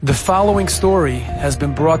The following story has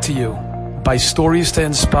been brought to you by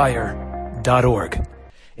StoriesToInspire.org.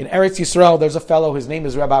 In Eretz Yisrael, there's a fellow, his name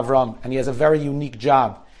is Reb Avram, and he has a very unique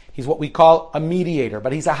job. He's what we call a mediator,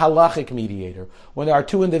 but he's a halachic mediator. When there are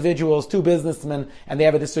two individuals, two businessmen, and they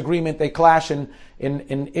have a disagreement, they clash in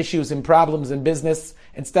issues and problems in business,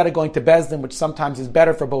 instead of going to Beis Din, which sometimes is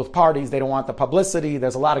better for both parties, they don't want the publicity,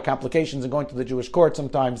 there's a lot of complications in going to the Jewish court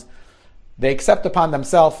sometimes, they accept upon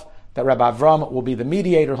themselves that Reb Avram will be the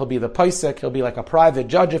mediator, he'll be the posek, he'll be like a private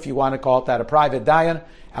judge, if you want to call it that, a private dayan,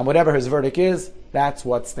 and whatever his verdict is, that's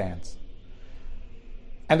what stands.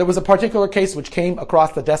 And there was a particular case which came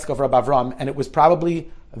across the desk of Reb Avram, and it was probably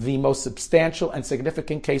the most substantial and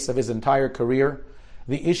significant case of his entire career.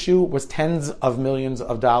 The issue was tens of millions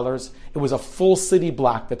of dollars. It was a full city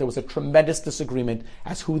block that there was a tremendous disagreement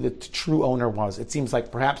as who the true owner was. It seems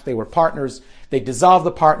like perhaps they were partners. They dissolved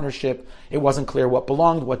the partnership. It wasn't clear what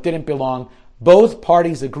belonged, what didn't belong. Both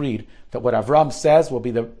parties agreed that what Avram says will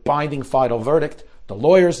be the binding final verdict. The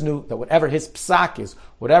lawyers knew that whatever his psak is,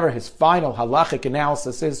 whatever his final halachic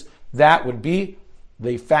analysis is, that would be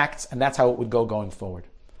the facts, and that's how it would go going forward.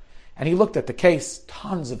 And he looked at the case,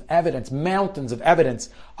 tons of evidence, mountains of evidence,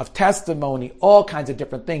 of testimony, all kinds of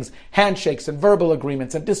different things, handshakes and verbal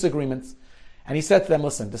agreements and disagreements. And he said to them,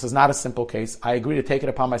 listen, this is not a simple case. I agree to take it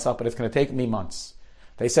upon myself, but it's going to take me months.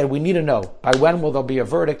 They said, we need to know, by when will there be a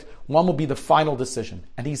verdict? When will be the final decision?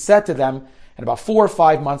 And he said to them, in about 4 or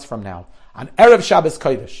 5 months from now, on Erev Shabbos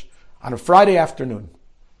Kodesh, on a Friday afternoon,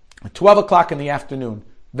 at 12 o'clock in the afternoon,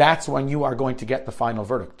 that's when you are going to get the final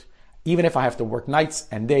verdict. Even if I have to work nights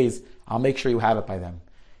and days, I'll make sure you have it by then.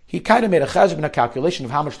 He kind of made a cheshbon, a calculation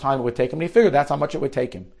of how much time it would take him, and he figured that's how much it would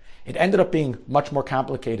take him. It ended up being much more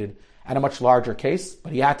complicated and a much larger case,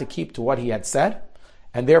 but he had to keep to what he had said,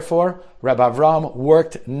 and therefore, Reb Avram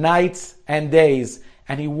worked nights and days,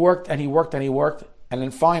 and he worked and he worked and he worked, and then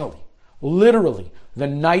finally, literally, the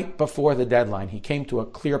night before the deadline, he came to a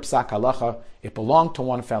clear psak halacha. It belonged to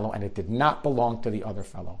one fellow, and it did not belong to the other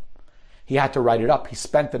fellow. He had to write it up. He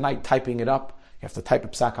spent the night typing it up. You have to type a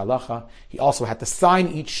psak halacha. He also had to sign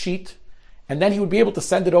each sheet, and then he would be able to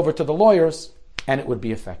send it over to the lawyers, and it would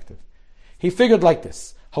be effective. He figured like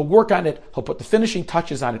this. He'll work on it. He'll put the finishing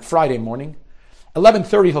touches on it Friday morning.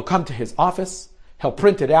 11:30, he'll come to his office. He'll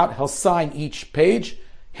print it out. He'll sign each page.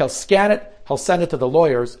 He'll scan it. He'll send it to the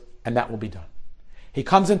lawyers, and that will be done. He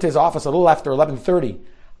comes into his office a little after 11:30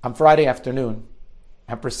 on Friday afternoon,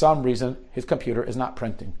 and for some reason, his computer is not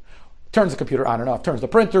printing. Turns the computer on and off, turns the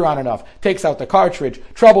printer on and off, takes out the cartridge,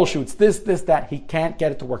 troubleshoots this, that. He can't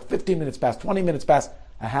get it to work. 15 minutes past, 20 minutes past,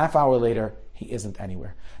 a half hour later, he isn't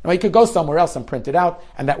anywhere. Now, he could go somewhere else and print it out,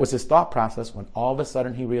 and that was his thought process when all of a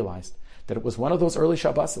sudden he realized that it was one of those early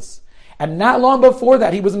Shabbosos. And not long before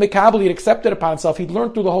that, he was Mekabel, he'd accepted upon himself, he'd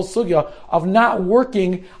learned through the whole sugya of not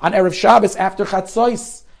working on Erev Shabbos after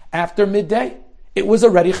Chatzos, after midday. It was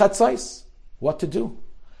already Chatzos. What to do?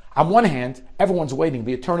 On one hand, everyone's waiting.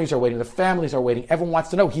 The attorneys are waiting. The families are waiting. Everyone wants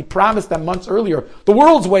to know. He promised them months earlier. The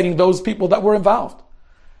world's waiting, those people that were involved.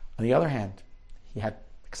 On the other hand, he had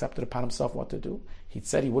accepted upon himself what to do. He'd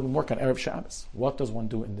said he wouldn't work on Erev Shabbos. What does one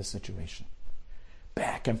do in this situation?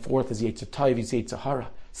 Back and forth is Yetzer Tov, is Yetzer Hara.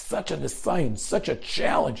 Such a design, such a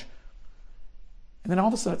challenge. And then all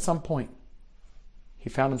of a sudden, at some point, he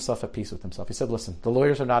found himself at peace with himself. He said, listen, the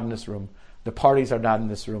lawyers are not in this room. The parties are not in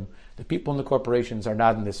this room. The people in the corporations are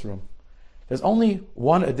not in this room. There's only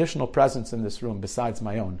one additional presence in this room besides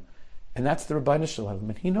my own, and that's the Rebbeinu Shalom.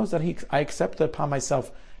 And he knows that I accepted upon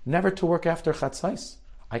myself never to work after Chatzos.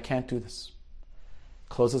 I can't do this.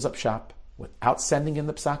 Closes up shop without sending in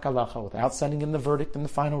the psak halacha, without sending in the verdict and the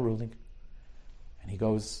final ruling. And he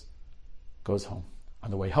goes home. On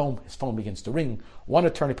the way home, his phone begins to ring. One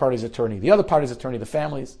party's attorney, the other party's attorney, the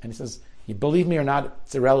families, and he says, you believe me or not,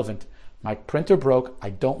 it's irrelevant. My printer broke.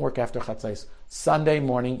 I don't work after Chatzos. Sunday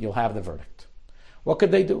morning, you'll have the verdict. What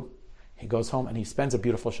could they do? He goes home and he spends a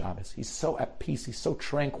beautiful Shabbos. He's so at peace. He's so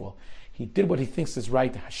tranquil. He did what he thinks is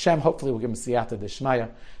right. Hashem hopefully will give him siyata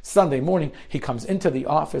d'shmaya. Sunday morning, he comes into the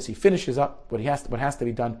office. He finishes up what has to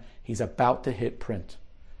be done. He's about to hit print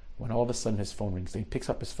when all of a sudden his phone rings. He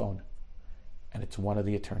picks up his phone, and it's one of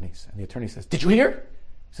the attorneys. And the attorney says, "Did you hear?"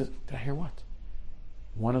 He says, "Did I hear what?"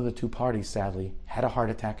 One of the two parties, sadly, had a heart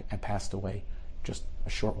attack and passed away just a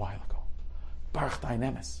short while ago. Baruch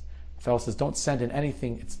Dayanemes. The fellow says, don't send in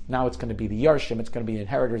anything. Now it's going to be the Yarshim, it's going to be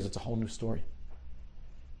inheritors, it's a whole new story.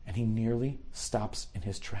 And he nearly stops in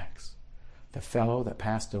his tracks. The fellow that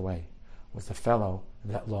passed away was the fellow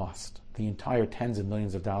that lost. The entire tens of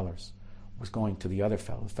millions of dollars was going to the other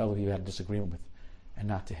fellow, the fellow he had a disagreement with, and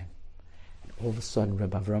not to him. And all of a sudden,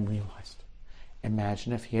 Reb Avram realized,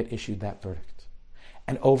 imagine if he had issued that verdict.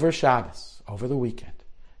 And over Shabbos, over the weekend,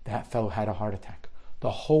 that fellow had a heart attack.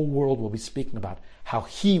 The whole world will be speaking about how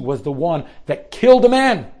he was the one that killed a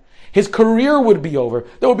man. His career would be over.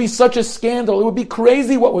 There would be such a scandal. It would be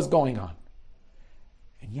crazy what was going on.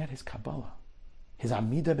 And yet his Kabbalah, his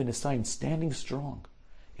Amidah B'Nisayim, standing strong,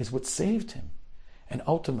 is what saved him and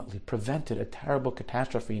ultimately prevented a terrible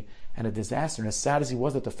catastrophe and a disaster. And as sad as he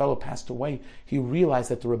was that the fellow passed away, he realized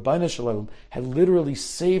that the Ribbono Shel Olam had literally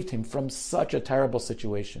saved him from such a terrible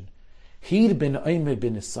situation. He'd been Omed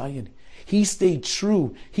B'Nisayim. He stayed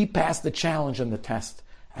true. He passed the challenge and the test.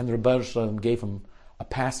 And the Ribbono Shel Olam gave him a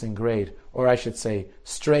passing grade, or I should say,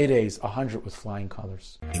 straight A's, 100 with flying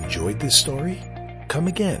colors. Enjoyed this story? Come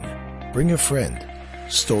again. Bring a friend.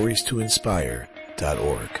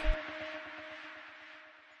 StoriesToInspire.org